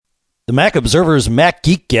The Mac Observer's Mac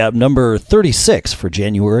Geek Gab number 36 for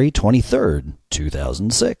January 23rd,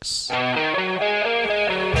 2006.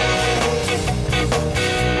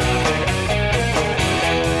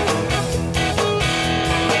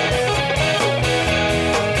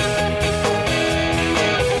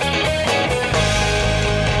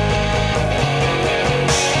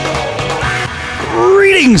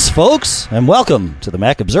 Greetings, folks, and welcome to the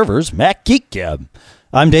Mac Observer's Mac Geek Gab.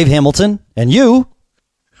 I'm Dave Hamilton, and you...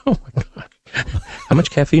 Oh, my God. How much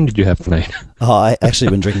caffeine did you have tonight? Oh, I actually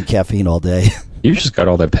been drinking caffeine all day. You just got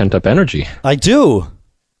all that pent-up energy. I do.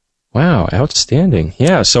 Wow, outstanding.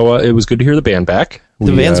 Yeah, so it was good to hear the band back.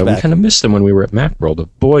 The band's back. We kind of missed them when we were at Macworld.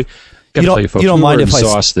 But boy, gotta tell you folks, we were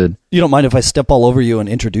exhausted. You don't mind if I step all over you and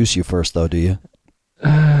introduce you first, though, do you?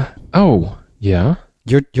 Oh, yeah.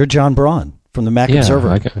 You're John Braun from the Mac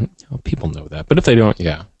Observer. People know that. But if they don't,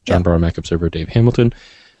 John Braun, Mac Observer, Dave Hamilton.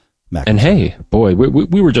 Mac and Observer. Hey, boy,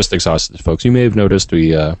 we were just exhausted, folks. You may have noticed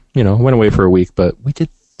we, went away for a week, but we did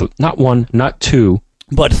not one, not two,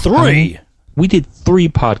 but three. We did 3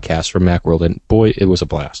 podcasts from Macworld, and boy, it was a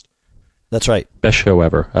blast. That's right. Best show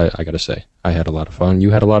ever, I got to say. I had a lot of fun. You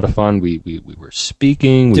had a lot of fun. We were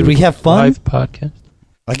speaking. Did we have fun? Live podcast.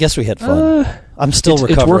 I guess we had fun. I'm still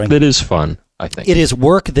recovering. It's work that is fun, I think. It is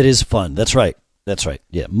work that is fun. That's right. That's right.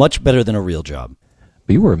 Yeah, much better than a real job.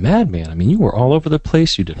 But you were a madman. I mean, you were all over the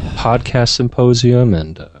place. You did a podcast symposium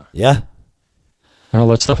and all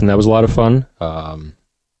that stuff, and that was a lot of fun.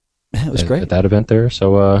 It was great at that event there.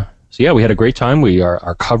 So yeah, we had a great time.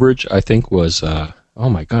 Our coverage, I think, was oh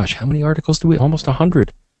my gosh, how many articles do we? Almost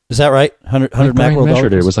 100. Is that right? 100 Macworld measured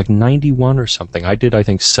articles? It was like 91 or something. I did, I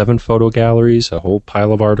think, 7 photo galleries, a whole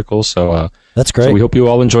pile of articles. So that's great. So we hope you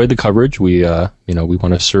all enjoyed the coverage. We we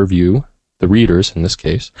want to serve you, the readers in this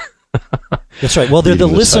case. That's right. Well, they're the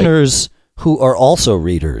listeners who are also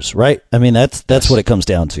readers, right? I mean, that's what it comes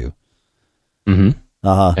down to. Mm-hmm.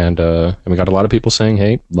 And we got a lot of people saying,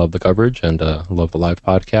 "Hey, love the coverage and love the live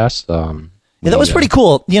podcast." That was pretty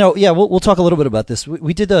cool. We'll talk a little bit about this.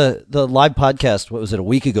 We did the live podcast. What was it? A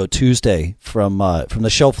week ago, Tuesday, from the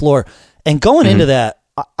show floor. And going into that,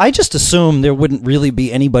 I just assumed there wouldn't really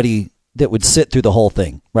be anybody that would sit through the whole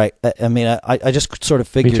thing, right? I mean, I just sort of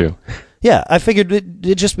figured. Me too. Yeah, I figured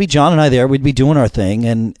it'd just be John and I there. We'd be doing our thing,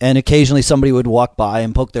 and occasionally somebody would walk by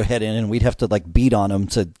and poke their head in, and we'd have to like beat on them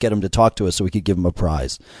to get them to talk to us so we could give them a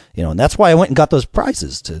prize, And that's why I went and got those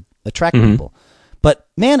prizes to attract people. But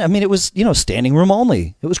man, I mean, it was standing room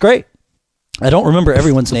only. It was great. I don't remember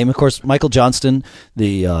everyone's name. Of course, Michael Johnston,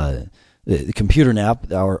 the computer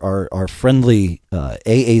nap, our friendly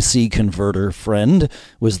AAC converter friend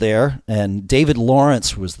was there, and David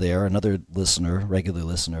Lawrence was there, another listener, regular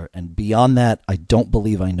listener. And beyond that, I don't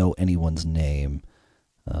believe I know anyone's name.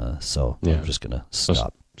 So I'm just gonna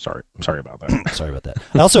stop. Sorry about that. Sorry about that.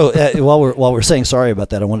 Also, while we're saying sorry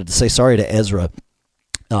about that, I wanted to say sorry to Ezra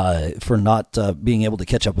for not being able to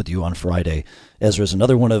catch up with you on Friday. Ezra's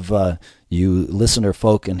another one of you listener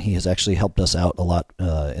folk, and he has actually helped us out a lot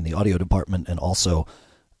in the audio department, and also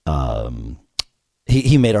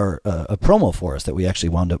he made a promo for us that we actually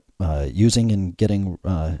wound up using and getting.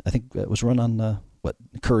 I think it was run on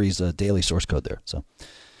Curry's daily source code there. So,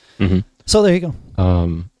 So there you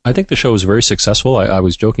go. I think the show was very successful. I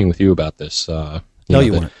was joking with you about this. You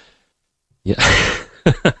weren't. Yeah.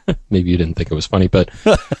 Maybe you didn't think it was funny, but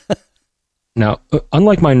now,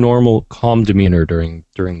 unlike my normal calm demeanor during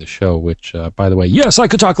the show, which, by the way, yes, I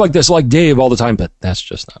could talk like this, like Dave all the time, but that's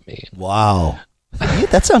just not me. Wow.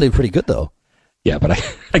 That sounded pretty good, though. Yeah, but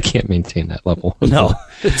I can't maintain that level. No,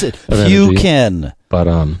 few can. But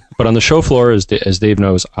on the show floor, as Dave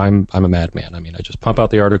knows, I'm a madman. I mean, I just pump out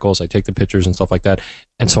the articles, I take the pictures and stuff like that,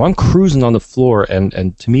 and so I'm cruising on the floor,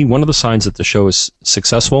 and to me, one of the signs that the show is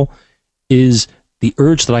successful is the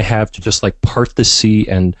urge that I have to just like part the sea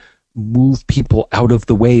and move people out of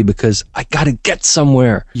the way because I got to get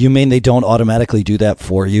somewhere. You mean they don't automatically do that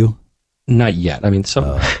for you? Not yet. I mean,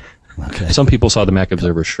 some people saw the Mac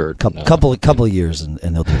Observer shirt. Couple of years and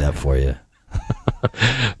they'll do that for you.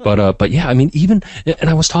 But yeah, I mean, and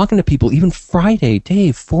I was talking to people even Friday,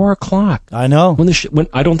 Dave, 4:00. I know when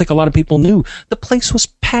I don't think a lot of people knew the place was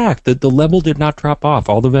packed. The level did not drop off.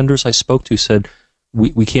 All the vendors I spoke to said,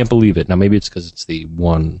 We can't believe it. Now, maybe it's because it's the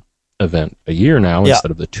one event a year now instead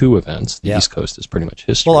of the 2 events. The East Coast is pretty much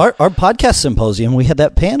history. Well, our podcast symposium, we had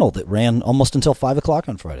that panel that ran almost until 5:00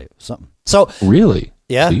 on Friday or something. So really?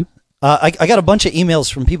 Yeah. So I got a bunch of emails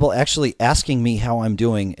from people actually asking me how I'm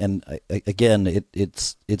doing. And again,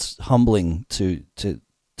 it's humbling to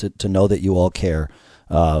know that you all care.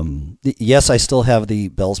 Yes, I still have the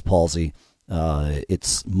Bell's palsy.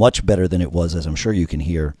 It's much better than it was, as I'm sure you can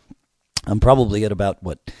hear. I'm probably at about,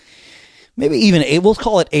 maybe even we'll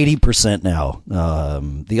call it 80% now.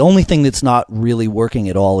 The only thing that's not really working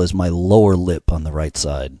at all is my lower lip on the right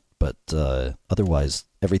side, but otherwise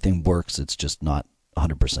everything works. It's just not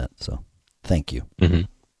 100%. So, thank you. Mm-hmm.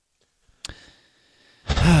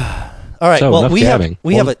 All right. So well, we have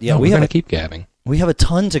a keep gabbing. We have a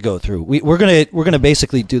ton to go through. We're gonna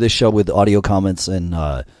basically do this show with audio comments and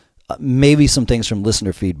maybe some things from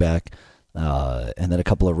listener feedback, and then a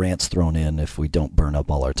couple of rants thrown in if we don't burn up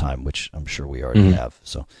all our time, which I'm sure we already have.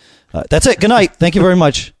 So that's it. Good night. Thank you very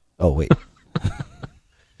much. Oh wait,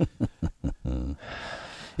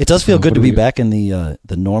 it does feel good to be back in the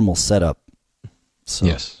normal setup. So,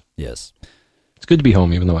 yes. It's good to be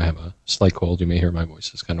home, even though I have a slight cold. You may hear my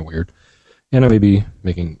voice is kind of weird, and I may be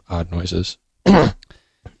making odd noises.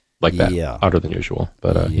 Like that, odder than usual.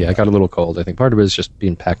 But I got a little cold. I think part of it is just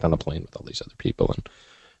being packed on a plane with all these other people,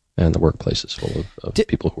 and the workplace is full of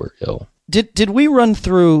people who are ill. Did we run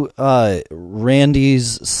through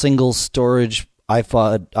Randy's single storage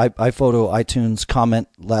iPhoto iTunes comment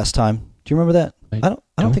last time? Do you remember that? I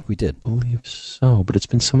don't think we did. Believe so, but it's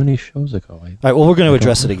been so many shows ago. All right, well, we're going to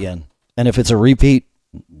address it again, and if it's a repeat,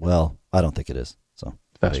 well, I don't think it is. So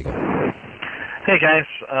there you go. Hey guys,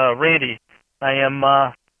 Randy. I am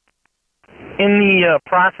in the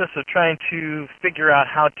process of trying to figure out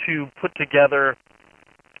how to put together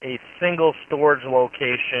a single storage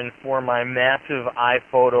location for my massive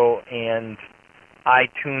iPhoto and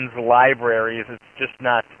iTunes libraries. It's just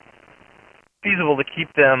not feasible to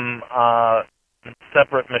keep them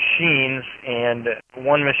separate machines, and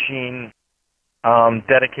one machine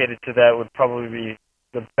dedicated to that would probably be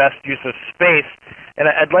the best use of space. And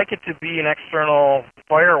I'd like it to be an external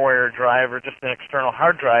FireWire drive or just an external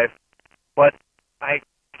hard drive, but I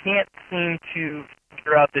can't seem to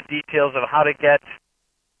figure out the details of how to get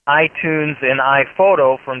iTunes and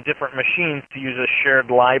iPhoto from different machines to use a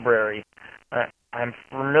shared library. I'm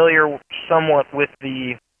familiar somewhat with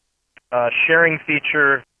the sharing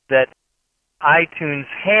feature that iTunes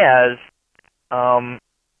has,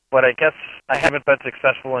 but I guess I haven't been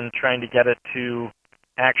successful in trying to get it to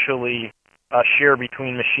actually share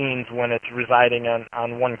between machines when it's residing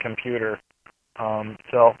on one computer. So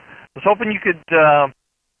I was hoping you could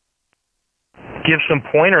give some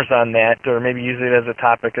pointers on that, or maybe use it as a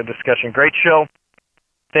topic of discussion. Great show.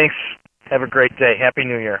 Thanks. Have a great day. Happy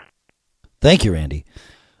New Year. Thank you, Randy.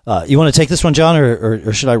 You want to take this one, John,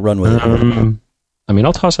 or should I run with it? I mean,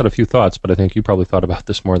 I'll toss out a few thoughts, but I think you probably thought about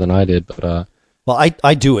this more than I did. But well,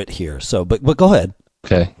 I do it here, so but go ahead.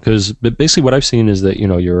 Okay, because basically what I've seen is that,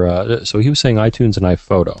 you're, so he was saying iTunes and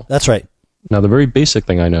iPhoto. That's right. Now, the very basic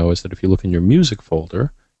thing I know is that if you look in your music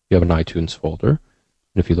folder, you have an iTunes folder. And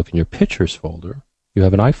if you look in your pictures folder, you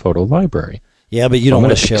have an iPhoto librry. Yeah, but you don't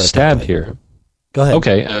want to share a stab here. Go ahead.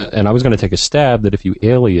 Okay, and I was going to take a stab that if you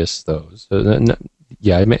alias those,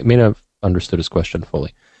 I may not have understood his question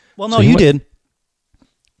fully. Well, no, so you did.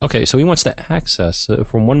 Okay, so he wants to access,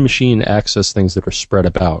 from one machine, access things that are spread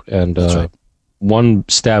about. And that's right. One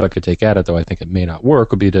stab I could take at it, though I think it may not work,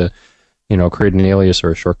 would be to, create an alias or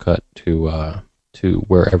a shortcut to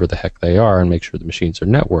wherever the heck they are and make sure the machines are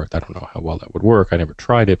networked. I don't know how well that would work. I never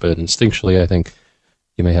tried it, but instinctually I think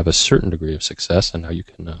you may have a certain degree of success, and now you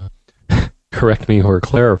can correct me or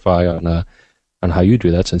clarify on how you do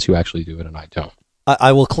that, since you actually do it and I don't.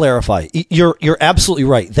 I will clarify. You're absolutely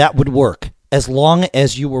right. That would work as long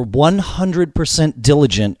as you were 100%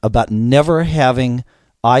 diligent about never having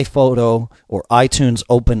iPhoto or iTunes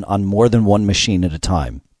open on more than one machine at a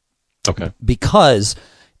time. Okay. Because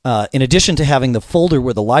in addition to having the folder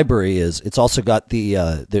where the library is, it's also got the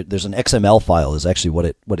there's an XML file is actually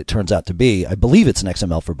what it turns out to be. I believe it's an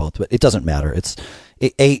XML for both, but it doesn't matter. It's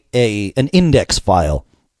an index file,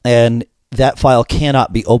 and that file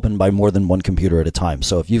cannot be opened by more than one computer at a time.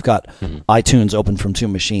 So if you've got iTunes open from two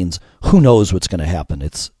machines, who knows what's going to happen?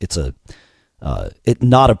 It's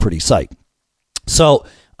not a pretty sight. So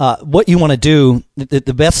what you want to do,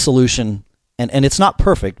 the best solution, and it's not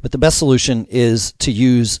perfect, but the best solution is to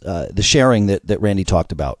use the sharing that Randy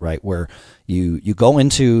talked about, right? Where you go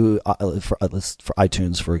into for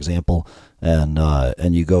iTunes, for example,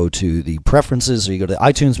 and you go to the preferences, or you go to the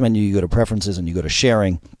iTunes menu, you go to preferences, and you go to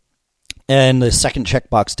sharing. And the second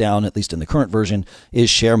checkbox down, at least in the current version, is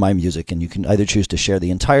share my music. And you can either choose to share the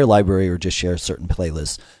entire library or just share certain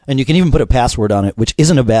playlists. And you can even put a password on it, which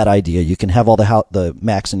isn't a bad idea. You can have all the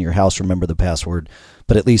Macs in your house remember the password,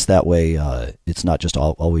 but at least that way it's not just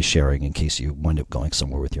always sharing in case you wind up going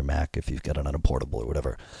somewhere with your Mac if you've got it on a portable or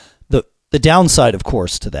whatever. The downside, of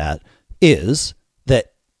course, to that is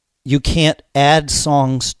that you can't add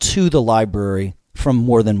songs to the library from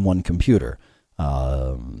more than one computer.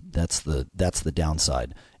 That's the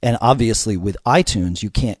downside. And obviously with iTunes, you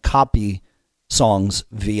can't copy songs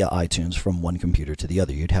via iTunes from one computer to the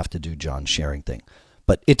other. You'd have to do John's sharing thing.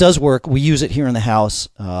 But it does work. We use it here in the house,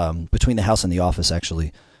 between the house and the office,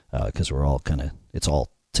 actually, because we're all it's all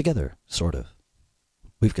together, sort of.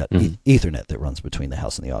 We've got Ethernet that runs between the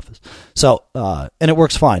house and the office. So, and it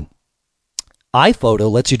works fine. iPhoto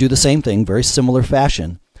lets you do the same thing, very similar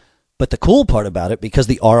fashion. But the cool part about it, because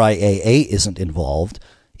the RIAA isn't involved,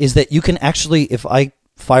 is that you can actually, if I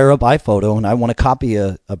fire up iPhoto and I want to copy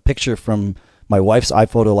a picture from my wife's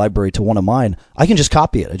iPhoto library to one of mine, I can just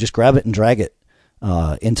copy it. I just grab it and drag it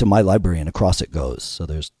into my library, and across it goes. So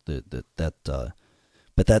there's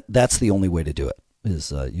but that's the only way to do it,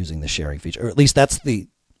 is using the sharing feature, or at least that's the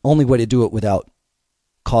only way to do it without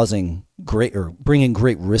causing great or bringing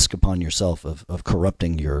great risk upon yourself of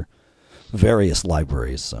corrupting your various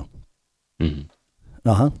libraries. So, I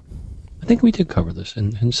think we did cover this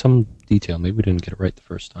in some detail. Maybe we didn't get it right the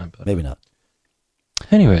first time, but maybe not.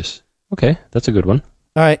 Anyways, okay, that's a good one.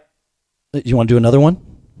 All right, you want to do another one?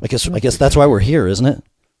 I guess that's why we're here, isn't it?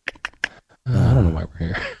 I don't know why we're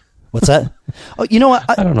here. What's that? Oh, you know what?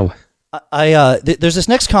 I don't know. There's this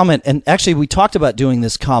next comment, and actually we talked about doing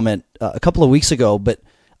this comment a couple of weeks ago, but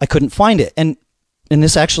I couldn't find it. And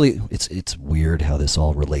this actually, it's weird how this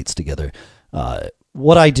all relates together.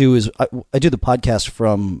 What I do is I do the podcast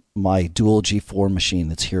from my dual G4 machine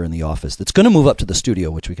that's here in the office. That's going to move up to the studio,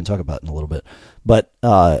 which we can talk about in a little bit. But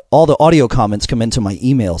all the audio comments come into my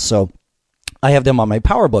email, so I have them on my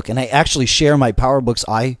PowerBook, and I actually share my PowerBook's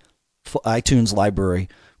iTunes library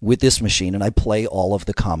with this machine, and I play all of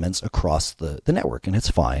the comments across the network, and it's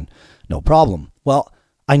fine. No problem. Well,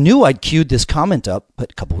 I knew I'd queued this comment up,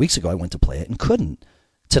 but a couple weeks ago I went to play it and couldn't.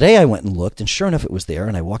 Today I went and looked, and sure enough it was there,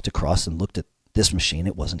 and I walked across and looked at this machine.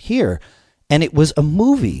 It wasn't here, and it was a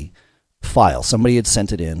movie file. Somebody had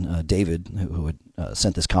sent it in. David, who had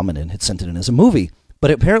sent this comment in, had sent it in as a movie,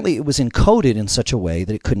 but apparently it was encoded in such a way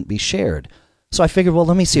that it couldn't be shared. So I figured, well,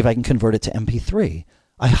 let me see if I can convert it to MP3.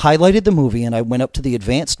 I highlighted the movie, and I went up to the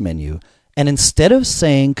advanced menu, and instead of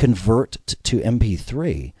saying convert to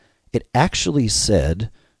MP3, it actually said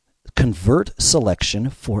convert selection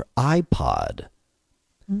for iPod.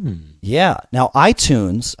 Yeah. Now,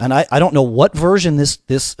 iTunes, and I don't know what version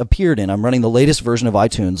this appeared in. I'm running the latest version of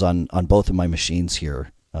iTunes on both of my machines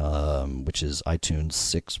here, which is iTunes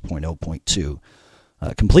 6.0.2,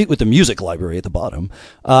 complete with the music library at the bottom,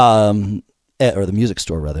 or the music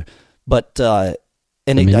store, rather. But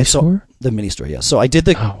and the mini store? The mini store, yeah. So I did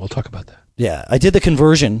we'll talk about that. Yeah, I did the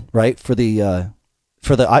conversion, right, for the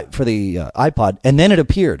iPod, and then it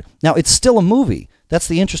appeared. Now, it's still a movie. That's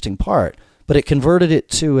the interesting part. But it converted it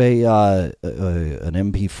to an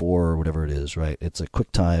MP4 or whatever it is, right? It's a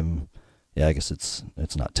QuickTime. Yeah, I guess it's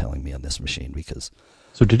not telling me on this machine because.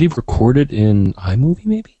 So did he record it in iMovie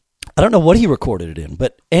maybe? I don't know what he recorded it in,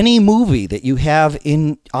 but any movie that you have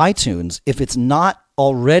in iTunes, if it's not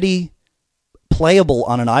already playable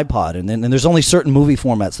on an iPod, and there's only certain movie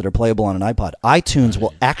formats that are playable on an iPod, iTunes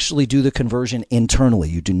will actually do the conversion internally.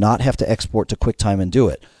 You do not have to export to QuickTime and do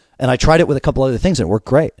it. And I tried it with a couple other things, and it worked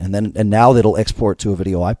great. And now it'll export to a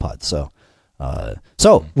video iPod. So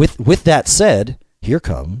with that said, here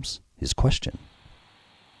comes his question.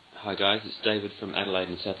 Hi guys, it's David from Adelaide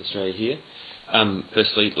in South Australia here.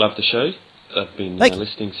 Firstly, love the show. I've been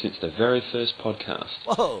listening since the very first podcast.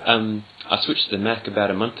 Whoa. I switched to the Mac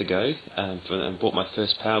about a month ago and bought my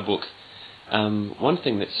first PowerBook. One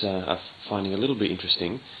thing that's I'm finding a little bit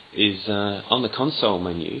interesting is on the console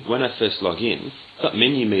menu, when I first log in, I've got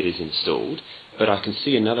menu meters installed, but I can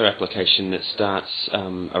see another application that starts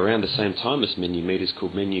around the same time as menu meters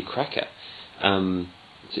called Menu Cracker.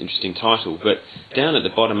 It's an interesting title, but down at the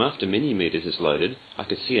bottom after menu meters is loaded, I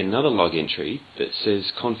could see another log entry that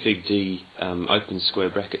says config D open square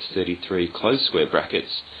brackets 33 close square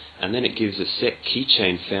brackets, and then it gives a set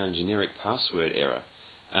keychain found generic password error.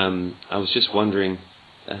 I was just wondering,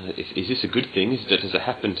 is this a good thing? Does it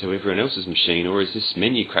happen to everyone else's machine, or is this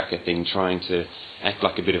menu cracker thing trying to act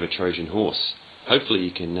like a bit of a Trojan horse? Hopefully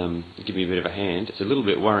you can give me a bit of a hand. It's a little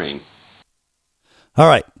bit worrying. All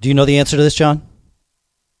right. Do you know the answer to this, John?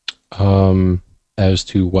 As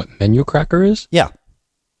to what menu cracker is? Yeah.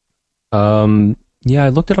 Yeah, I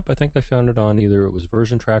looked it up. I think I found it on either it was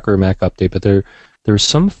Version Tracker or Mac Update, but there's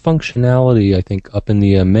some functionality, I think, up in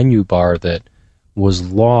the menu bar that was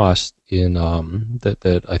lost in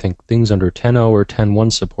that I think things under 10.0 or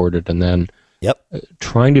 10.1 supported, and then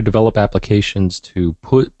trying to develop applications to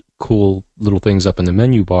put cool little things up in the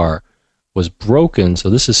menu bar was broken. So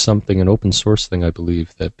this is something, an open source thing, I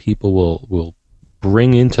believe, that people will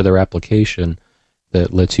bring into their application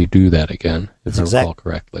that lets you do that again, if I recall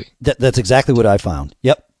correctly. That's exactly what I found.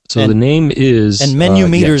 Yep. So the name is... And Menu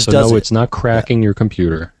Meters does no, it. it's not cracking your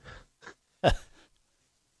computer.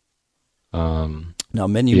 No,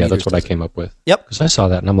 Menu Meters that's what does I came up with. Yep. Because I saw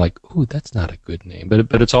that and I'm like, ooh, that's not a good name.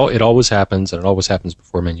 But it always happens, and it always happens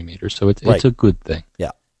before Menu Meters, so it's a good thing.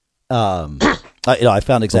 Yeah. I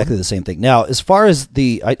found exactly the same thing. Now, as far as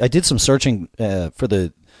I did some searching for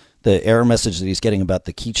the error message that he's getting about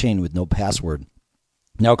the keychain with no password.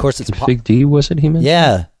 Now, of course, it's config-D, was it he mentioned?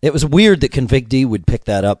 Yeah. It was weird that config-D would pick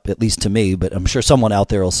that up, at least to me, but I'm sure someone out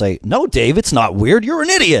there will say, no, Dave, it's not weird. You're an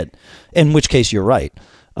idiot. In which case, you're right.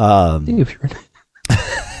 Dave, you're an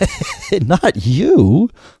not you.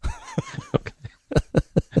 Okay.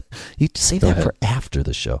 You say that for after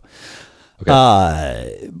the show.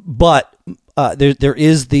 Okay. But there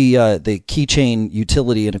is the keychain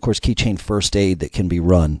utility and of course keychain first aid that can be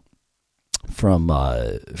run from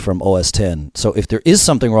OS 10. So if there is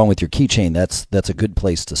something wrong with your keychain, that's a good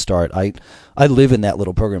place to start. I live in that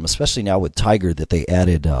little program, especially now with Tiger that they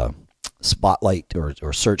added Spotlight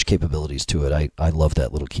or search capabilities to it. I love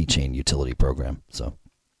that little keychain utility program. So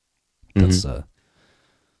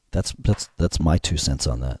that's my 2 cents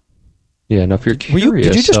on that. Yeah, now if you're curious...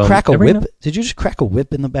 Did you just crack a whip? Did you just crack a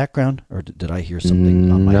whip in the background? Or did I hear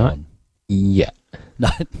something on my own? Not yet.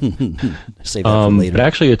 Save that for later. But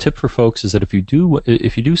actually, a tip for folks is that if you do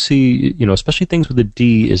see, especially things with a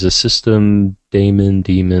D, is a system daemon,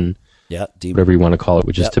 whatever you want to call it,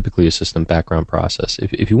 which is typically a system background process.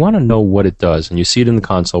 If you want to know what it does, and you see it in the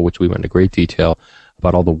console, which we went into great detail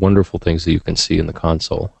about all the wonderful things that you can see in the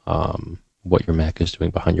console, what your Mac is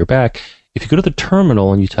doing behind your back. If you go to the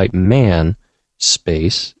terminal and you type man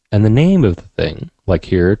space and the name of the thing, like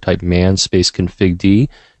here, type man space config-D,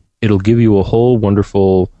 it'll give you a whole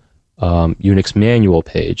wonderful Unix manual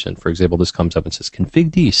page. And for example, this comes up and says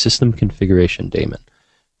config-D, system configuration daemon.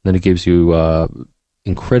 And then it gives you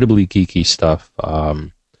incredibly geeky stuff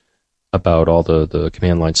about all the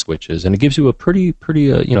command line switches. And it gives you a pretty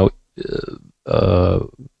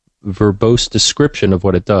verbose description of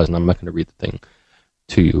what it does. And I'm not going to read the thing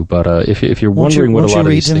to you, but if you're wondering what a lot of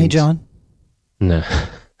these things... Won't you read to me, John?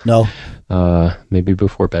 No. No? Maybe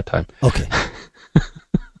before bedtime. Okay.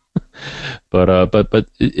 But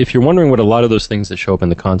if you're wondering what a lot of those things that show up in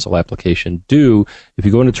the console application do, if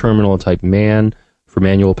you go into terminal and type man for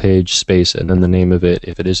manual page space and then the name of it,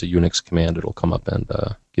 if it is a Unix command, it'll come up and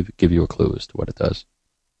give you a clue as to what it does.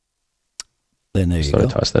 Then there you go. I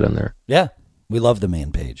tossed that in there. Yeah. We love the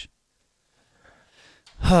man page.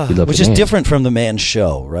 Which is different from the man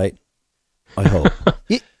show, right? I hope.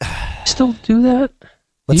 Still do that?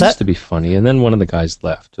 What's it that? Used to be funny, and then one of the guys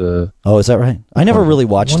left. Oh, is that right? I never really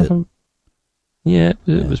watched it. Yeah,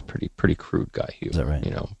 it was pretty crude guy. Is that right?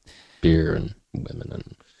 Beer and women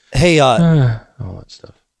and all that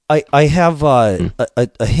stuff. I have a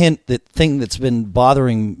hint thing that's been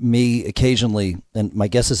bothering me occasionally, and my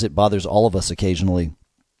guess is it bothers all of us occasionally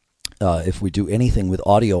if we do anything with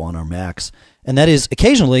audio on our Macs, and that is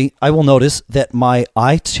occasionally I will notice that my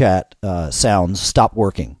iChat sounds stop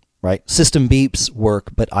working. Right, system beeps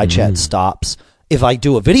work, but iChat stops. If I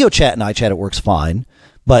do a video chat in iChat, it works fine.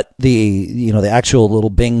 But the actual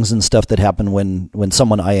little bings and stuff that happen when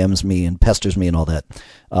someone IMs me and pesters me and all that,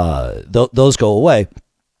 those go away.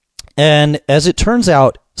 And as it turns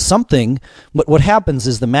out, what happens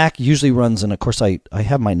is the Mac usually runs, and of course I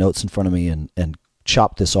have my notes in front of me and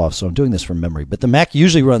chop this off, so I'm doing this from memory. But the Mac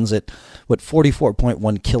usually runs at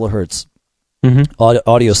 44.1 kilohertz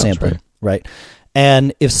audio sampling, right?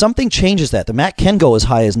 And if something changes that, the Mac can go as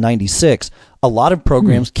high as 96. A lot of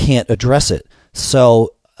programs can't address it.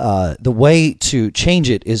 So the way to change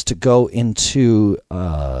it is to go into,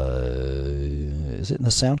 is it in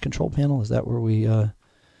the sound control panel? Is that where we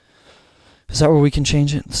can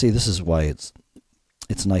change it? See, this is why it's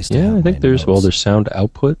nice to have. Yeah, I think there's sound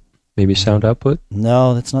output. Maybe sound output?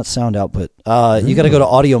 No, that's not sound output. You got to go to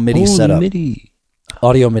Audio MIDI Setup. MIDI.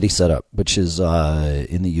 Audio MIDI Setup, which is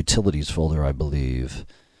in the utilities folder, I believe.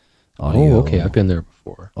 Audio, okay, I've been there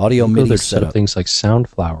before. Audio MIDI Setup. Set up things like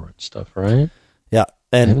Soundflower and stuff, right? Yeah,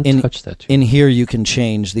 and I haven't touched that too. In here you can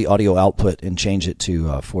change the audio output and change it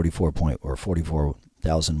to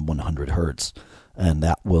 44,100 hertz, and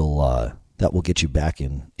that will get you back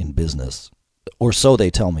in business, or so they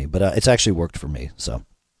tell me. But it's actually worked for me. So.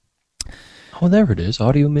 Oh, there it is.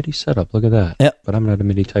 Audio MIDI setup. Look at that. Yep. But I'm not a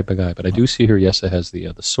MIDI type of guy. But I do see here, yes, it has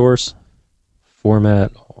the source,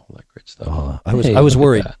 format, all that great stuff. I was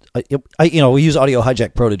worried. We use Audio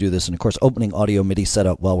Hijack Pro to do this, and of course, opening Audio MIDI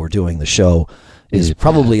setup while we're doing the show is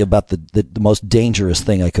probably about the most dangerous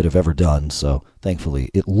thing I could have ever done. So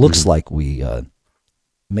thankfully, it looks like we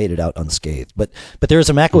made it out unscathed. But there is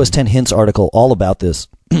a Mac OS 10 hints article all about this,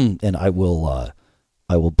 and I will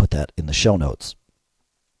put that in the show notes.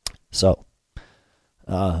 So,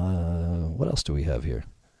 what else do we have here?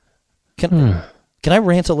 Can I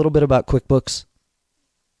rant a little bit about QuickBooks?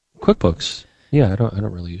 QuickBooks. Yeah, I don't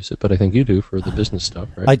really use it, but I think you do for the business stuff,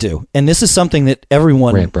 right? I do, and this is something that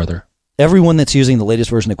everyone that's using the latest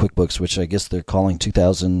version of QuickBooks, which I guess they're calling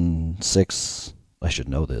 2006. I should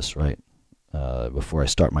know this, right? Before I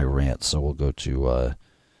start my rant, so we'll go to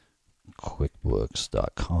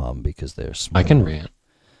QuickBooks.com because they're smart. I can rant.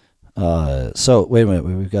 So wait a minute,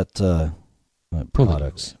 we've got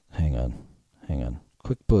products. Hang on.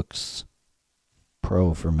 QuickBooks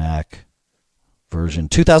Pro for Mac version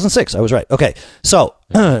 2006. I was right. Okay, so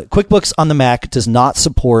QuickBooks on the Mac does not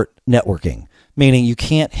support networking, meaning you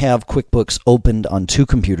can't have QuickBooks opened on two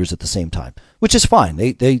computers at the same time, which is fine.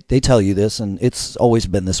 They tell you this, and it's always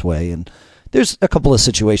been this way. And there's a couple of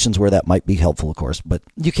situations where that might be helpful, of course, but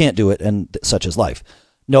you can't do it, and such is life.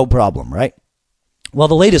 No problem, right? Well,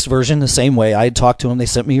 the latest version, the same way. I had talked to them. They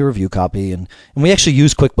sent me a review copy, and we actually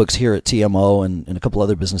use QuickBooks here at TMO and a couple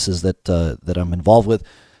other businesses that I'm involved with,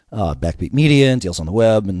 Backbeat Media and Deals on the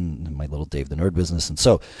Web and my little Dave the Nerd business. And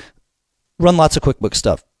so run lots of QuickBooks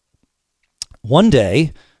stuff. One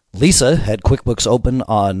day, Lisa had QuickBooks open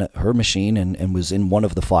on her machine and was in one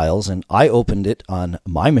of the files, and I opened it on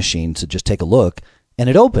my machine to just take a look, and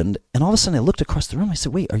it opened, and all of a sudden I looked across the room. I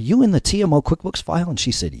said, wait, are you in the TMO QuickBooks file? And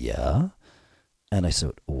she said, yeah. And I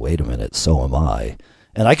said, wait a minute, so am I.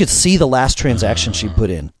 And I could see the last transaction she put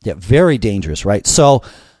in. Yeah, very dangerous, right? So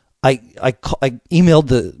I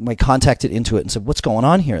emailed my contact at Intuit and said, what's going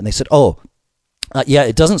on here? And they said, yeah,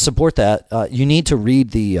 it doesn't support that. You need to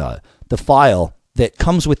read the file that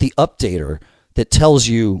comes with the updater that tells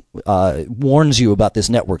you, warns you about this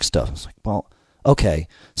network stuff. I was like, well, okay.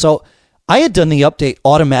 So I had done the update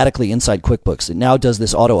automatically inside QuickBooks. It now does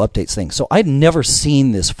this auto updates thing. So I'd never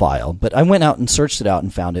seen this file, but I went out and searched it out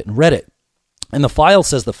and found it and read it. And the file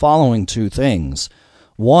says the following two things.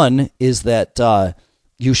 One is that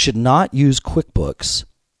you should not use QuickBooks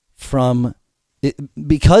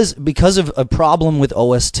because of a problem with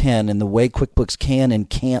OS 10 and the way QuickBooks can and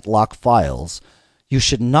can't lock files. You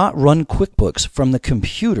should not run QuickBooks from the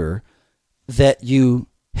computer that you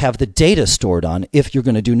have the data stored on if you're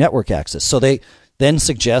going to do network access. So they then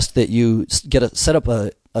suggest that you set up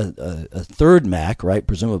a third Mac, right,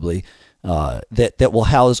 presumably, that will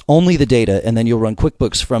house only the data, and then you'll run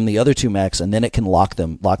QuickBooks from the other two Macs, and then it can lock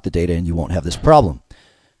the data, and you won't have this problem.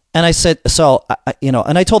 And I said, so,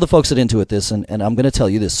 and I told the folks at Intuit this, and I'm going to tell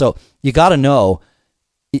you this. So you got to know,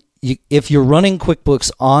 if you're running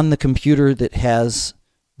QuickBooks on the computer that has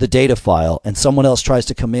the data file and someone else tries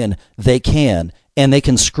to come in, they can, and they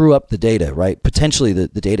can screw up the data, right? Potentially the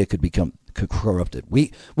data could become corrupted.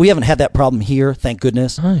 We haven't had that problem here, thank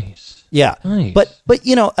goodness. Nice. Yeah. Nice. But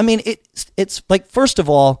I mean, it's like, first of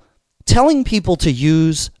all, telling people to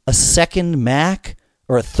use a second Mac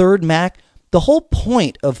or a third Mac, the whole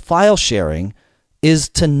point of file sharing is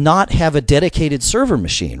to not have a dedicated server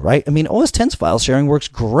machine, right? I mean, OS X's file sharing works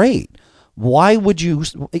great. Why would you,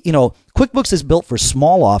 QuickBooks is built for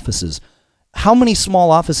small offices. How many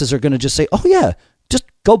small offices are going to just say, oh, yeah, just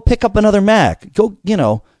go pick up another Mac. Go,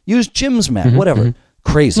 use Jim's Mac, whatever.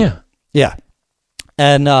 Mm-hmm. Crazy. Yeah.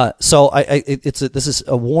 And so this is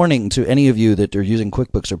a warning to any of you that are using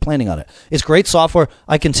QuickBooks or planning on it. It's great software.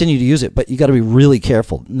 I continue to use it, but you got to be really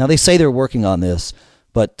careful. Now, they say they're working on this,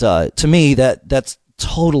 but to me, that's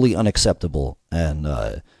totally unacceptable and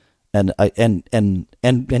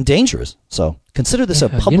dangerous. So consider this a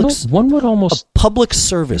public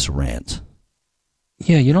service rant.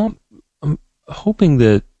 Yeah, I'm hoping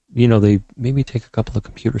that they maybe take a couple of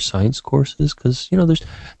computer science courses, because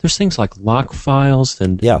there's things like lock files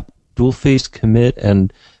and dual phase commit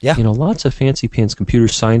and lots of fancy pants computer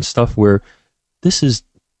science stuff where this is,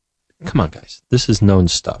 come on guys, this is known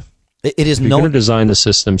stuff. It is known. You're going to design the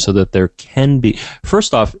system so that there can be,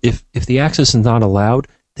 first off, if the access is not allowed,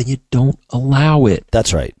 then you don't allow it.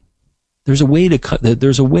 That's right. There's a way to cut.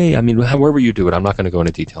 There's a way. I mean, however you do it, I'm not going to go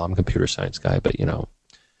into detail. I'm a computer science guy, but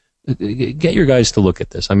get your guys to look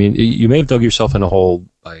at this. I mean, you may have dug yourself in a hole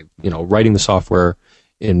by writing the software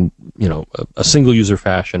in a single user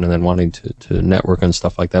fashion and then wanting to network and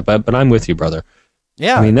stuff like that. But I'm with you, brother.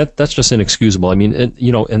 Yeah. I mean, that's just inexcusable. I mean, and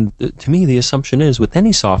to me, the assumption is with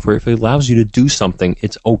any software, if it allows you to do something,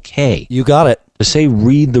 it's okay. You got it. To say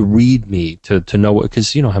read the README to know what,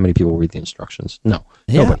 because how many people read the instructions? No,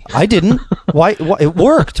 nobody. I didn't. Why? It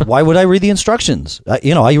worked. Why would I read the instructions? I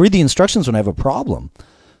read the instructions when I have a problem.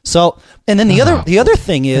 So, and then the other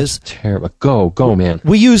thing is terrible. Go, man.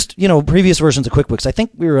 We used, previous versions of QuickBooks. I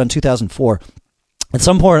think we were on 2004. At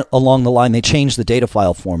some point along the line, they changed the data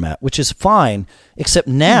file format, which is fine, except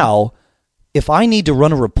now, if I need to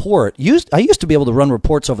run a report, I used to be able to run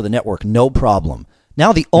reports over the network, no problem.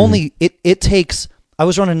 Now the only, it takes, I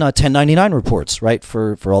was running 1099 reports, right,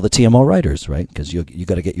 for all the TMO writers, right, because you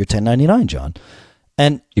got to get your 1099, John.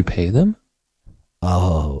 And you pay them?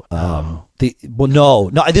 No,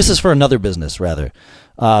 this is for another business, rather.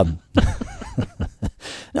 No,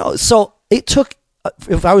 so it took,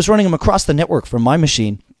 if I was running them across the network from my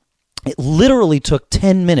machine, it literally took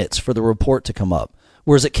 10 minutes for the report to come up,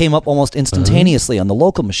 whereas it came up almost instantaneously on the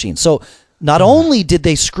local machine. So not only did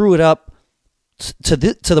they screw it up to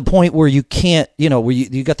the point where you can't, where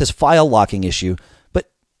you got this file locking issue,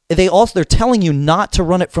 but they're telling you not to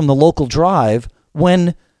run it from the local drive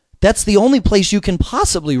when that's the only place you can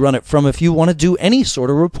possibly run it from if you want to do any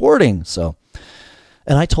sort of reporting. So,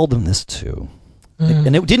 and I told them this too.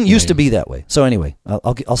 And it didn't used to be that way. So anyway,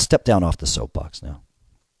 I'll step down off the soapbox now.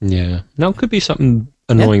 Yeah. Now it could be something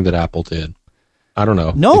annoying that Apple did. I don't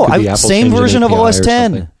know. No, same version of OS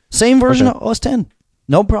 10. Same version of OS 10.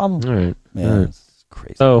 No problem. All right. Yeah, All right. It's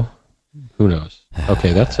crazy. So, who knows?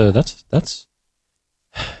 Okay, that's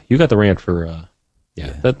you got the rant for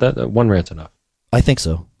that one rant's enough. I think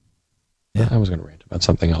so. Yeah. I was going to rant about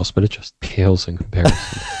something else, but it just pales in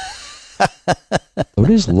comparison. So it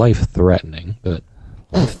is life-threatening, but...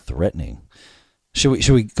 Life-threatening. Should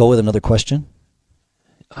we go with another question?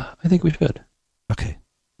 I think we should. Okay.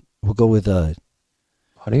 We'll go with...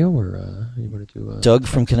 audio, or you want to do... Doug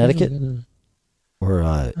from Connecticut?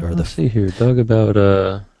 Let's see here. Doug about...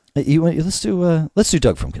 let's do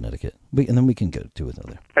Doug from Connecticut, and then we can go to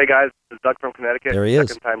another. Hey, guys. This is Doug from Connecticut. There he is.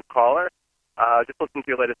 Second-time caller. Just listened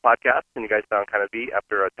to your latest podcast, and you guys sound kind of beat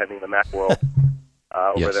after attending the Macworld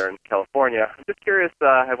over there in California. I'm just curious,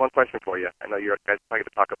 I have one question for you. I know you guys are going to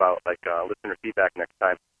talk about listener feedback next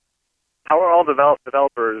time. How are all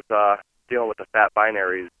developers dealing with the fat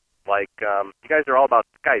binaries? You guys are all about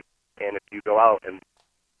Skype, and if you go out and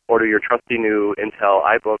order your trusty new Intel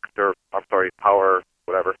iBooks, or, I'm sorry, Power,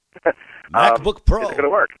 whatever. MacBook Pro. Is it going to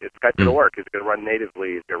work? Is Skype going to work? Is it going to run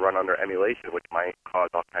natively? Is it going to run under emulation, which might cause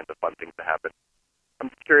all kinds of fun things to happen? I'm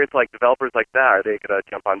just curious, developers like that, are they going to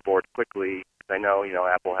jump on board quickly? Because I know,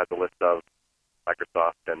 Apple has a list of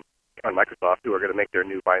Microsoft who are going to make their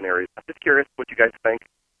new binaries. I'm just curious what you guys think.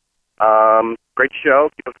 Great show.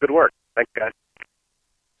 Keep up the good work. Thanks, guys.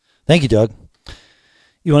 Thank you, Doug.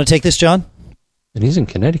 You want to take this, John? And he's in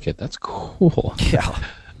Connecticut. That's cool. Yeah.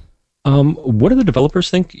 What do the developers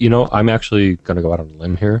think? I'm actually going to go out on a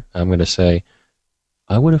limb here. I'm going to say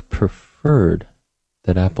I would have preferred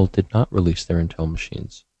that Apple did not release their Intel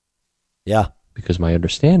machines. Yeah. Because my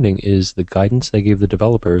understanding is the guidance they gave the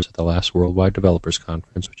developers at the last Worldwide Developers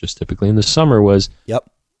Conference, which is typically in the summer, was, yep.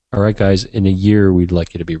 All right, guys, in a year, we'd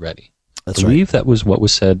like you to be ready. That's I believe that was what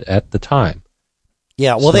was said at the time.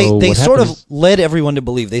 Yeah, well, so they sort of led everyone to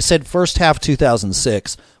believe. They said first half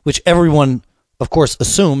 2006, which everyone, of course,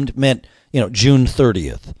 assumed meant, June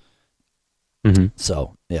 30th. Mm-hmm.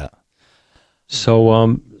 So, yeah.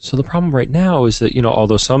 So the problem right now is that,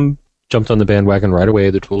 although some jumped on the bandwagon right away,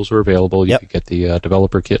 the tools were available, you could get the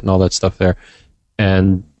developer kit and all that stuff there,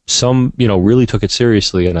 and some, really took it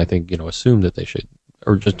seriously and I think, assumed that they should,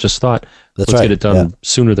 or just thought, let's get it done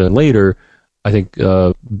sooner than later. I think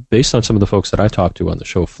based on some of the folks that I talked to on the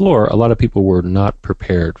show floor, a lot of people were not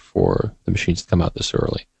prepared for the machines to come out this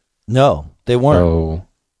early. No, they weren't. So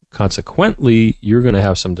consequently, you're going to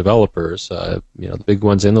have some developers, the big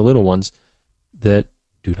ones and the little ones, that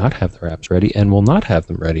do not have their apps ready and will not have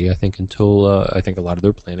them ready, I think, until I think a lot of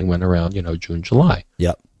their planning went around, June, July.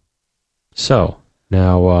 Yep. So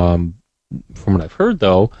now, from what I've heard,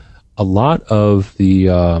 though, a lot of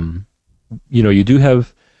the, you do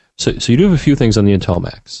have, so you do have a few things on the Intel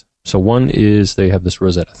Macs. So one is they have this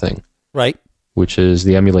Rosetta thing. Right. Which is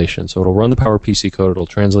the emulation. So it'll run the PowerPC code, it'll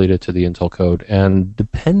translate it to the Intel code, and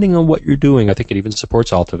depending on what you're doing, I think it even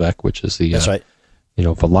supports AltiVec, which is the That's right.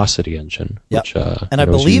 Velocity engine. Yep. Which, and I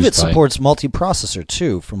believe it supports multiprocessor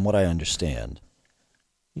too, from what I understand.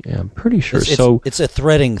 Yeah, I'm pretty sure. It's a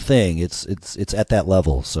threading thing. It's at that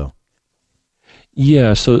level. So.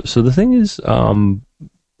 Yeah. So the thing is,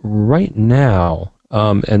 right now,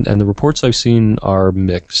 and the reports I've seen are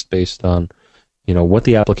mixed based on, what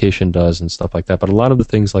the application does and stuff like that. But a lot of the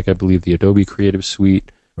things, like I believe the Adobe Creative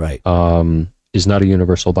Suite, right, is not a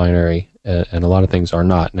universal binary, and a lot of things are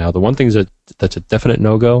not. Now, the one thing that's a definite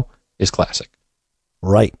no-go is Classic.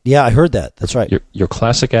 Right. Yeah, I heard that. That's right. Your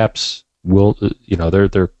Classic apps will,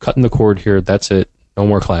 they're cutting the cord here. That's it. No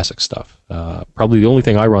more classic stuff. Probably the only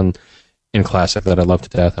thing I run in classic that I love to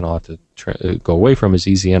death and I'll have to go away from is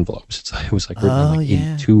easy envelopes. It was like written in like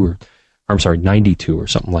 82 or I'm sorry, 92 or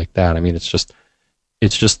something like that. I mean, it's just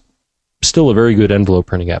still a very good envelope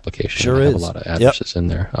printing application. Sure I have is. a lot of addresses in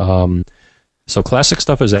there. So classic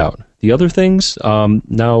stuff is out. The other things,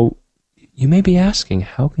 now you may be asking,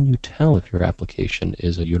 how can you tell if your application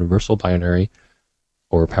is a universal binary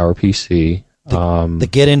or a PowerPC? The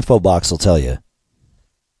Get Info box will tell you.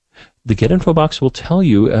 The Get Info box will tell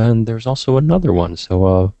you, and there's also another one.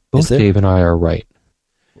 So both Dave and I are right.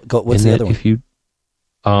 What's the other one? If you,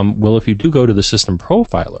 if you do go to the System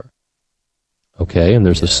Profiler, okay, and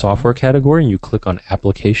there's the software category, and you click on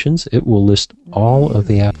Applications, it will list all of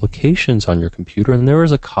the applications on your computer, and there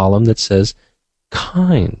is a column that says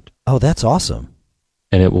Kind. Oh, that's awesome.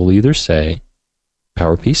 And it will either say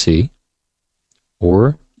PowerPC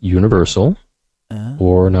or Universal,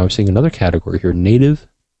 or now I'm seeing another category here, Native,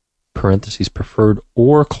 parentheses, Preferred,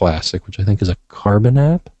 or Classic, which I think is a Carbon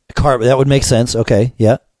app. That would make sense. Okay,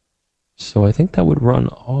 yeah. So I think that would run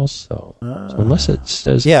also. So unless it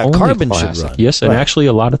says only Carbon Classic. should run. Yes, and actually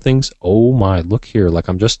a lot of things, oh my, look here, like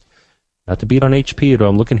I'm just, not to beat on HP, but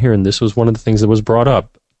I'm looking here, and this was one of the things that was brought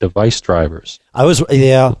up, device drivers.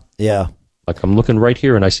 Yeah. Like I'm looking right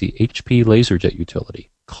here, and I see HP LaserJet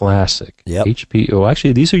utility, Classic, Yep. HP. Oh,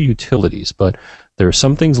 actually, these are utilities, but there are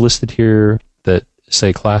some things listed here that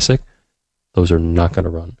say Classic. Those are not going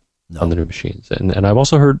to run on the new machines. And I've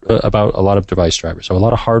also heard about a lot of device drivers, so a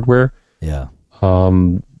lot of hardware. Yeah.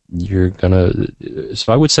 You're going to...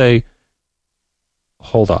 So I would say,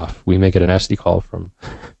 hold off. We may get a nasty call from...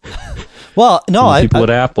 Well, no, people at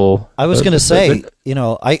Apple. I was going to say,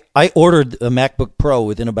 I ordered a MacBook Pro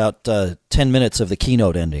within about 10 minutes of the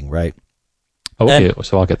keynote ending, right? Okay,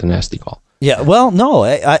 so I'll get the nasty call. Yeah, well, no,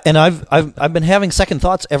 and I've been having second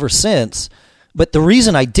thoughts ever since. But the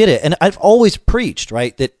reason I did it, and I've always preached,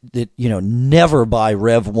 right, that never buy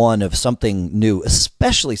Rev 1 of something new,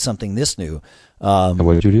 especially something this new. And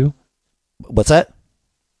what did you do? What's that?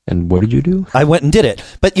 And what did you do? I went and did it.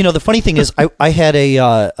 But the funny thing is, I had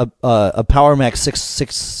a Power Mac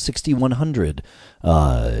 6100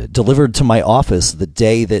 delivered to my office the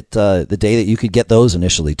day that you could get those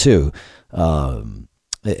initially too, and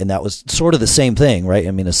that was sort of the same thing, right?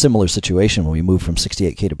 I mean, a similar situation when we moved from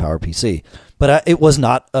 68K to PowerPC, but it was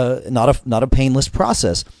not a painless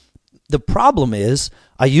process. The problem is,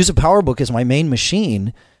 I use a PowerBook as my main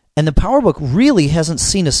machine. And the PowerBook really hasn't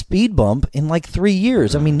seen a speed bump in like 3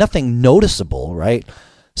 years. I mean, nothing noticeable, right?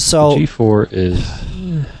 So the G4 is...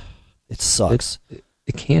 It sucks.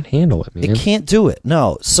 It can't handle it, man. It can't do it,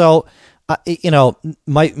 no. So, my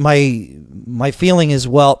feeling is,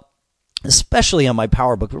 well, especially on my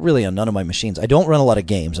PowerBook, but really on none of my machines, I don't run a lot of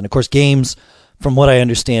games. And, of course, games, from what I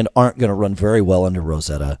understand, aren't going to run very well under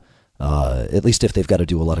Rosetta, at least if they've got to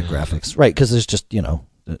do a lot of graphics. Right, because there's just,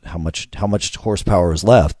 how much horsepower is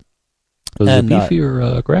left. So there's a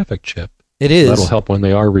beefier graphic chip. It is. That'll help when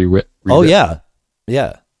they are rewritten. Oh yeah.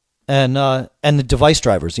 And the device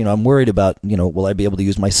drivers. I'm worried about will I be able to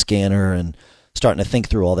use my scanner and starting to think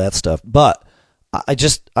through all that stuff. But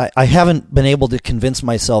I haven't been able to convince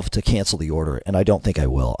myself to cancel the order, and I don't think I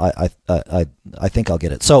will. I think I'll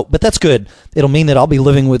get it. So, but that's good. It'll mean that I'll be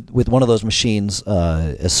living with one of those machines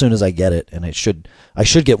as soon as I get it, and I should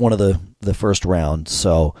get one of the first round.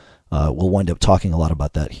 So we'll wind up talking a lot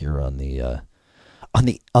about that here on the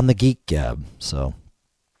Geek Gab. So.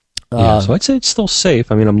 So I'd say it's still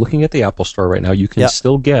safe. I mean, I'm looking at the Apple Store right now. You can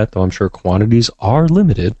still get, though I'm sure quantities are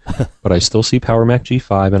limited, but I still see Power Mac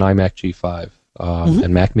G5 and iMac G5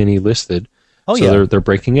 and Mac Mini listed. They're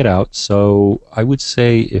breaking it out. So I would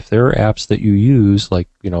say if there are apps that you use, like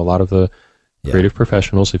a lot of the creative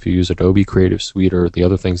professionals, if you use Adobe Creative Suite or the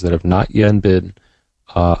other things that have not yet been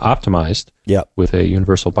optimized with a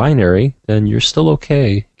universal binary, then you're still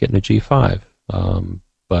okay getting a G5.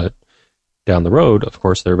 But down the road, of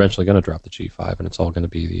course, they're eventually going to drop the G5, and it's all going to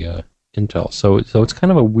be the Intel. So it's kind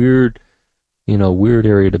of a weird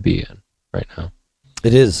area to be in right now.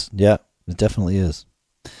 It is, yeah, it definitely is.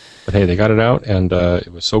 But hey, they got it out, and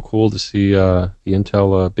it was so cool to see the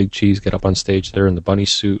Intel Big Cheese get up on stage there in the bunny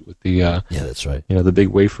suit with the that's right. The big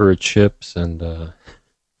wafer of chips, and I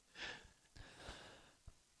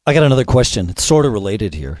got another question. It's sort of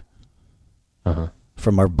related here.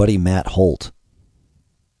 From our buddy Matt Holt.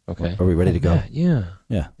 Okay. Are we ready to go? Yeah.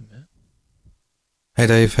 Hey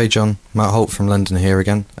Dave, hey John. Matt Holt from London here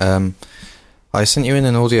again. I sent you in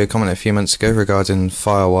an audio comment a few months ago regarding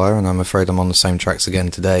FireWire, and I'm afraid I'm on the same tracks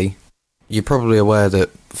again today. You're probably aware that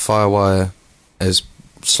FireWire is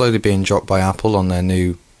slowly being dropped by Apple on their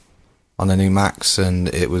new on the new Macs, and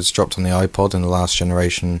it was dropped on the iPod in the last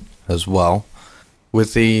generation as well.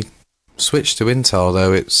 With the switch to Intel,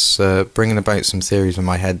 though, it's bringing about some theories in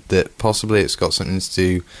my head that possibly it's got something to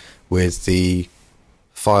do with the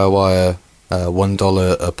FireWire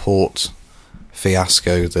 $1 a port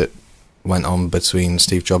fiasco that went on between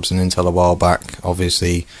Steve Jobs and Intel a while back.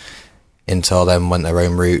 Obviously, Intel then went their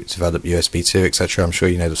own route, developed USB 2, etc. I'm sure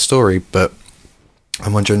you know the story, but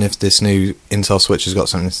I'm wondering if this new Intel switch has got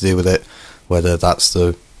something to do with it, whether that's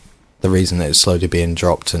the reason that it's slowly being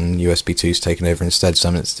dropped and USB 2's taken over instead,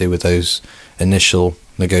 something to do with those initial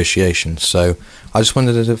negotiations. So I just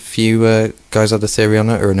wondered if you guys had a theory on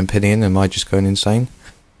it or an opinion. Am I just going insane?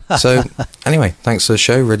 So anyway, thanks for the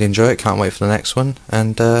show. Really enjoy it. Can't wait for the next one.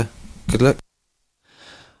 And good luck.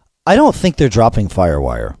 I don't think they're dropping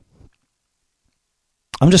FireWire.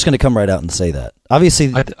 I'm just going to come right out and say that.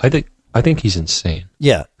 Obviously, I think he's insane.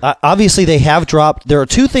 Yeah, obviously they have dropped. There are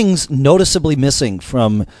two things noticeably missing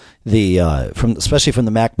from the especially from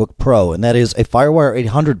the MacBook Pro, and that is a FireWire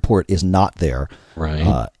 800 port is not there,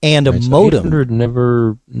 right? And a modem. 800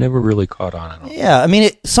 never really caught on. I don't Yeah, I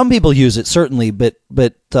mean, some people use it certainly, but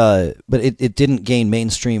it didn't gain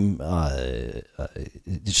mainstream. It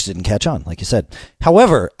just didn't catch on, like you said.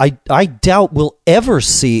 However, I doubt we'll ever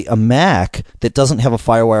see a Mac that doesn't have a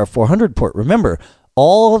FireWire 400 port. Remember,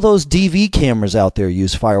 all of those DV cameras out there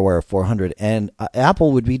use FireWire 400, and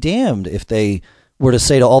Apple would be damned if they were to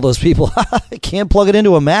say to all those people, I can't plug it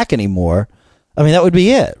into a Mac anymore. I mean, that would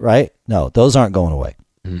be it, right? No, those aren't going away.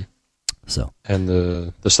 Mm-hmm. So, and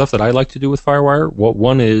the stuff that I like to do with FireWire,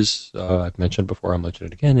 one is, I've mentioned before, I'll mention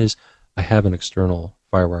it again, is I have an external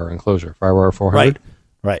FireWire enclosure, FireWire 400.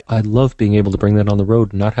 Right. I love being able to bring that on the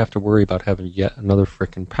road and not have to worry about having yet another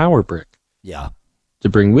frickin' power brick. Yeah. To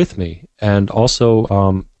bring with me. And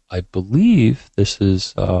also, I believe this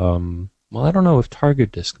is, well, I don't know if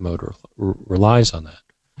Target Disk Mode relies on that.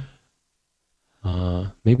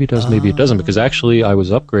 Maybe it does, maybe it doesn't, because actually I was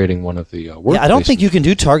upgrading one of the workplaces. Yeah, I don't think you can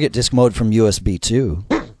do Target Disk Mode from USB 2.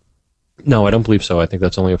 No, I don't believe so. I think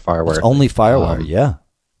that's only a FireWire. It's only FireWire, yeah.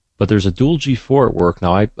 But there's a dual G4 at work.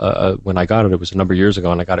 Now, when I got it, it was a number of years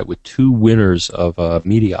ago, and I got it with two winners of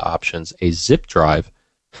media options, a zip drive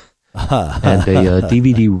and a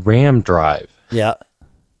DVD RAM drive. Yeah.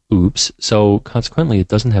 Oops. So consequently, it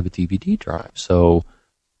doesn't have a DVD drive. So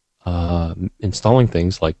installing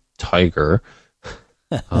things like Tiger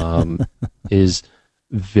is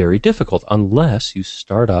very difficult unless you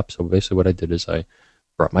start up. So basically what I did is I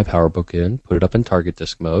brought my PowerBook in, put it up in Target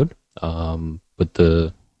Disk Mode, put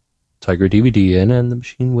the Tiger DVD in, and the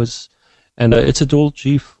machine was... And it's a dual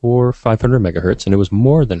G4 500 megahertz, and it was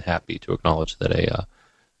more than happy to acknowledge that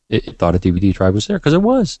it thought a DVD drive was there, because it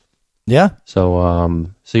was. Yeah.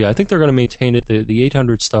 So yeah, I think they're going to maintain it. The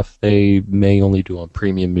 800 stuff they may only do on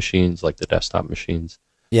premium machines, like the desktop machines.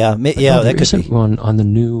 Yeah, that could be one on the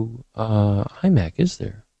new iMac. Is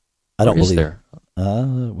there? I don't believe there.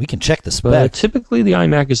 We can check the spec. But typically, the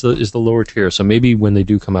iMac is the lower tier. So maybe when they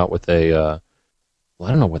do come out with a, well, I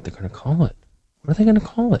don't know what they're going to call it. What are they going to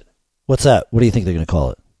call it? What's that? What do you think they're going to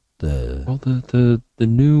call it? The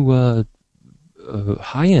new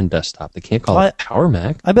high-end desktop. They can't call it Power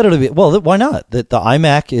Mac. I bet it'll be. Well, why not? The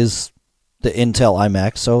iMac is the Intel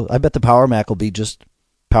iMac, so I bet the Power Mac will be just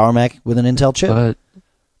Power Mac with an Intel chip. But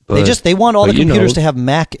they want all the computers to have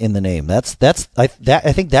Mac in the name. I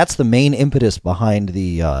think that's the main impetus behind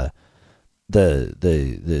the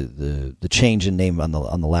change in name on the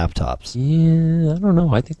laptops. Yeah, I don't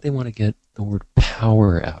know. I think they want to get the word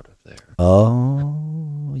power out of there.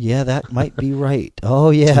 Oh, yeah, that might be right. Oh,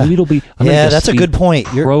 yeah. So maybe it'll be. That's a good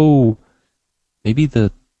point. Maybe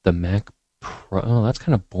the Mac Pro. Oh, that's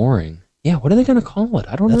kind of boring. Yeah, what are they going to call it?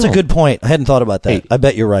 I don't know. That's a good point. I hadn't thought about that. Hey, I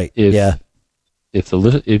bet you're right. If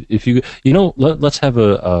you let's have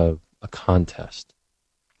a contest.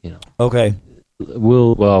 Okay.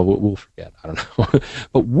 We'll forget. I don't know.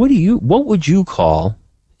 But what would you call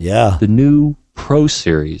the new Pro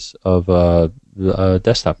series of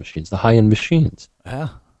desktop machines, the high-end machines? Yeah.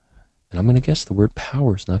 And I'm going to guess the word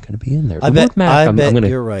power is not going to be in there. I bet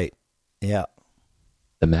you're right. Yeah.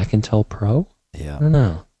 The Macintel Pro? Yeah. I don't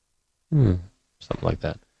know. Something like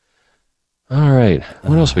that. All right.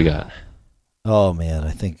 What else we got? Oh man,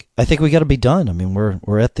 I think we got to be done. I mean,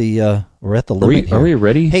 we're at the limit here. Are we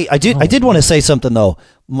ready? Hey, I did want to say something though.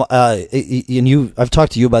 And I've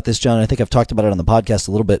talked to you about this, John. I think I've talked about it on the podcast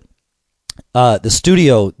a little bit. The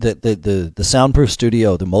studio, the soundproof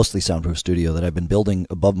studio, the mostly soundproof studio that I've been building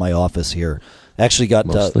above my office here, actually got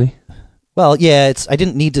mostly. Well, yeah, I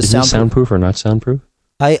didn't need to soundproof or not soundproof.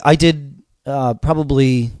 I did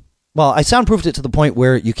probably Well, I soundproofed it to the point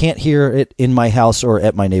where you can't hear it in my house or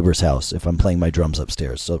at my neighbor's house if I'm playing my drums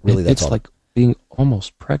upstairs. So really, that's it's all. like being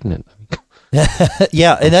almost pregnant.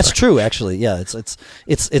 Yeah, and that's true. Actually, yeah, it's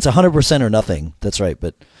 100% or nothing. That's right.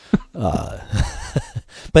 But I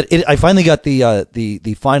finally got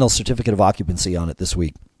the final certificate of occupancy on it this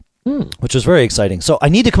week, which was very exciting. So I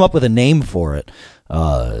need to come up with a name for it.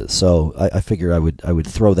 So I figure I would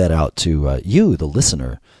throw that out to you, the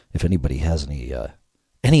listener, if anybody has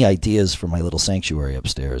any ideas for my little sanctuary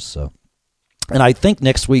upstairs. So, and I think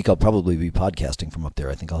next week I'll probably be podcasting from up there.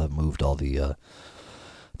 I think I'll have moved all the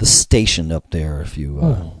station up there, if you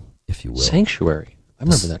will. Sanctuary. I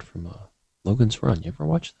remember that from Logan's Run. You ever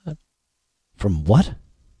watch that? From what?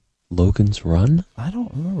 Logan's Run? I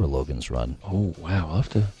don't remember Logan's Run. Oh wow! I'll have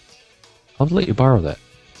to let you borrow that.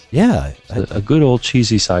 Yeah, It's a good old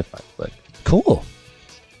cheesy sci-fi flick. Cool.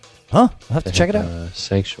 Huh? I'll have to check it out.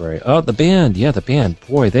 Sanctuary. Oh, the band. Yeah, the band.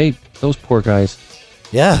 Boy, those poor guys.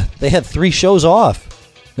 Yeah, they had 3 shows off.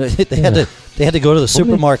 They had to go to the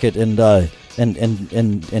supermarket and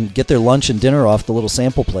get their lunch and dinner off the little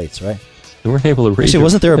sample plates, right? They weren't able to read. Actually,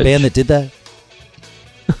 wasn't there a band that did that?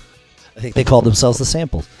 I think they called themselves the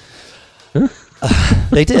Samples.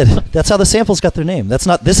 They did. That's how the Samples got their name.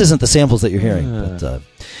 This isn't the Samples that you're hearing. But,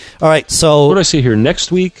 all right, so what do I see here? Next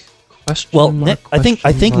week? I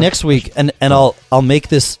think next week, and I'll make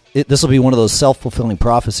this. This will be one of those self-fulfilling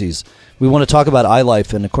prophecies. We want to talk about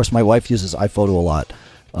iLife, and of course, my wife uses iPhoto a lot,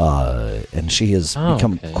 and she has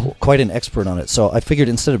become quite an expert on it. So I figured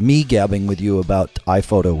instead of me gabbing with you about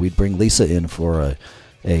iPhoto, we'd bring Lisa in for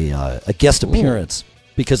a guest appearance,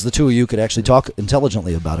 because the two of you could actually talk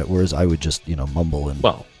intelligently about it, whereas I would just mumble and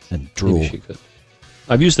drool. Maybe she could.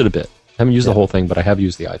 I've used it a bit. I haven't used the whole thing, but I have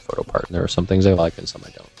used the iPhoto part, and there are some things I like and some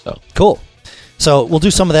I don't. So cool. So we'll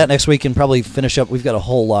do some of that next week and probably finish up. We've got a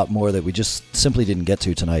whole lot more that we just simply didn't get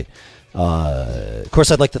to tonight. Of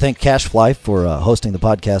course, I'd like to thank CashFly for hosting the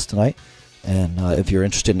podcast tonight. And if you're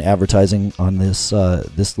interested in advertising on this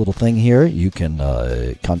little thing here, you can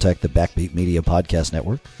contact the Backbeat Media Podcast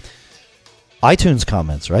Network. iTunes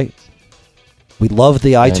comments, right? We love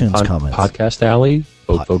the iTunes comments. Podcast Alley.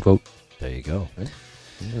 Vote. There you go. Right?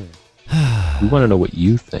 We want to know what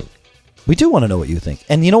you think. We do want to know what you think.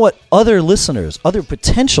 And you know what? Other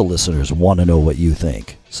potential listeners want to know what you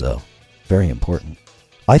think. So, very important.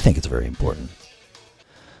 I think it's very important.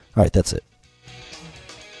 All right, that's it.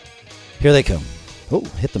 Here they come. Oh,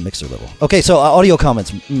 hit the mixer level. Okay, so audio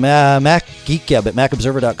comments. Mac GeekGab at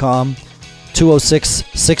MacObserver.com.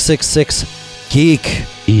 206-666-GEEK.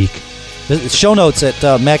 Eek. Show notes at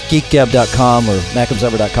MacGeekGab.com or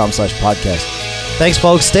MacObserver.com/podcast. Thanks,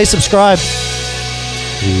 folks. Stay subscribed.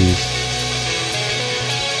 Please.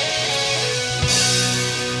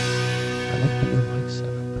 I like my new mic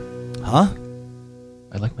setup. Huh?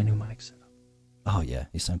 I like my new mic setup. Oh, yeah.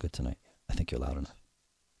 You sound good tonight. I think you're loud enough.